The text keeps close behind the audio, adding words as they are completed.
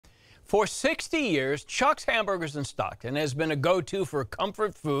For 60 years, Chuck's Hamburgers in Stockton has been a go-to for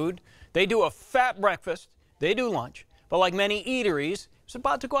comfort food. They do a fat breakfast, they do lunch, but like many eateries, it's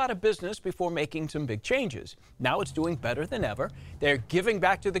about to go out of business before making some big changes. Now it's doing better than ever. They're giving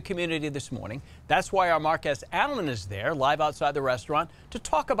back to the community this morning. That's why our Marquez Allen is there, live outside the restaurant, to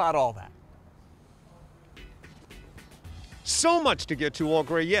talk about all that. So much to get to, All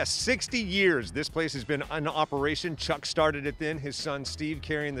Gray. Yes, 60 years this place has been in operation. Chuck started it then, his son Steve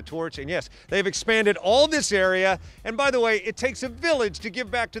carrying the torch. And yes, they've expanded all this area. And by the way, it takes a village to give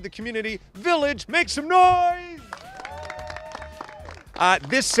back to the community. Village, make some noise!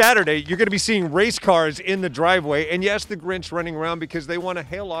 This Saturday, you're going to be seeing race cars in the driveway. And yes, the Grinch running around because they want to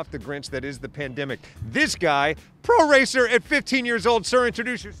hail off the Grinch that is the pandemic. This guy, pro racer at 15 years old. Sir,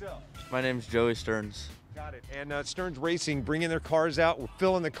 introduce yourself. My name's Joey Stearns. Got it. And Stearns Racing, bringing their cars out. We're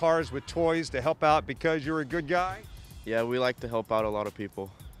filling the cars with toys to help out because you're a good guy. Yeah, we like to help out a lot of people.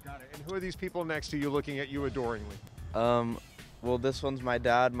 Got it. And who are these people next to you looking at you adoringly? Well, this one's my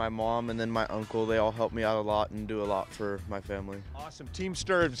dad, my mom, and then my uncle. They all help me out a lot and do a lot for my family. Awesome. Team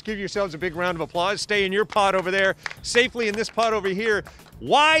Stearns, give yourselves a big round of applause. Stay in your pod over there, safely in this pod over here.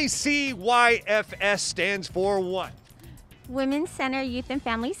 YCYFS stands for what? Women's Center Youth and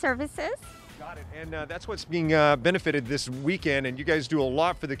Family Services. Got it. And that's what's being benefited this weekend, and you guys do a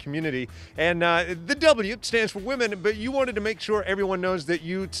lot for the community. And the W stands for women, but you wanted to make sure everyone knows that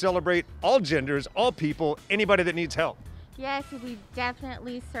you celebrate all genders, all people, anybody that needs help. Yes, we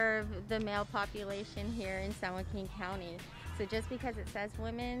definitely serve the male population here in San Joaquin County. So just because it says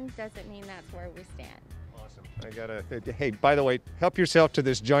women doesn't mean that's where we stand. Awesome. Hey, by the way, help yourself to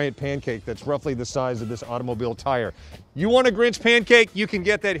this giant pancake that's roughly the size of this automobile tire. You want a Grinch pancake? You can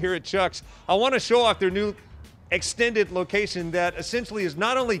get that here at Chuck's. I want to show off their new extended location that essentially is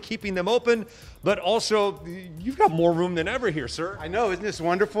not only keeping them open, but also you've got more room than ever here, sir. I know, isn't this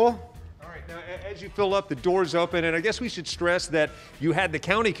wonderful? All right, now as you fill up, the doors open, and I guess we should stress that you had the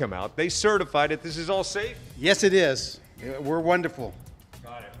county come out. They certified it. This is all safe? Yes, it is. We're wonderful.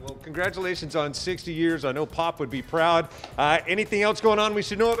 Got it. Well, congratulations on 60 years. I know Pop would be proud. Anything else going on we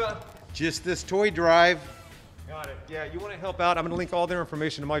should know about? Just this toy drive. Got it. Yeah, you want to help out? I'm going to link all their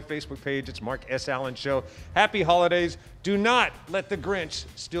information to my Facebook page. It's Mark S. Allen Show. Happy holidays. Do not let the Grinch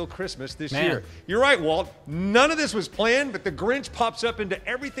steal Christmas this year. You're right, Walt. None of this was planned, but the Grinch pops up into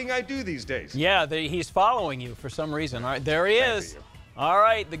everything I do these days. Yeah, he's following you for some reason. All right, there he is. All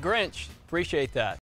right, the Grinch. Appreciate that.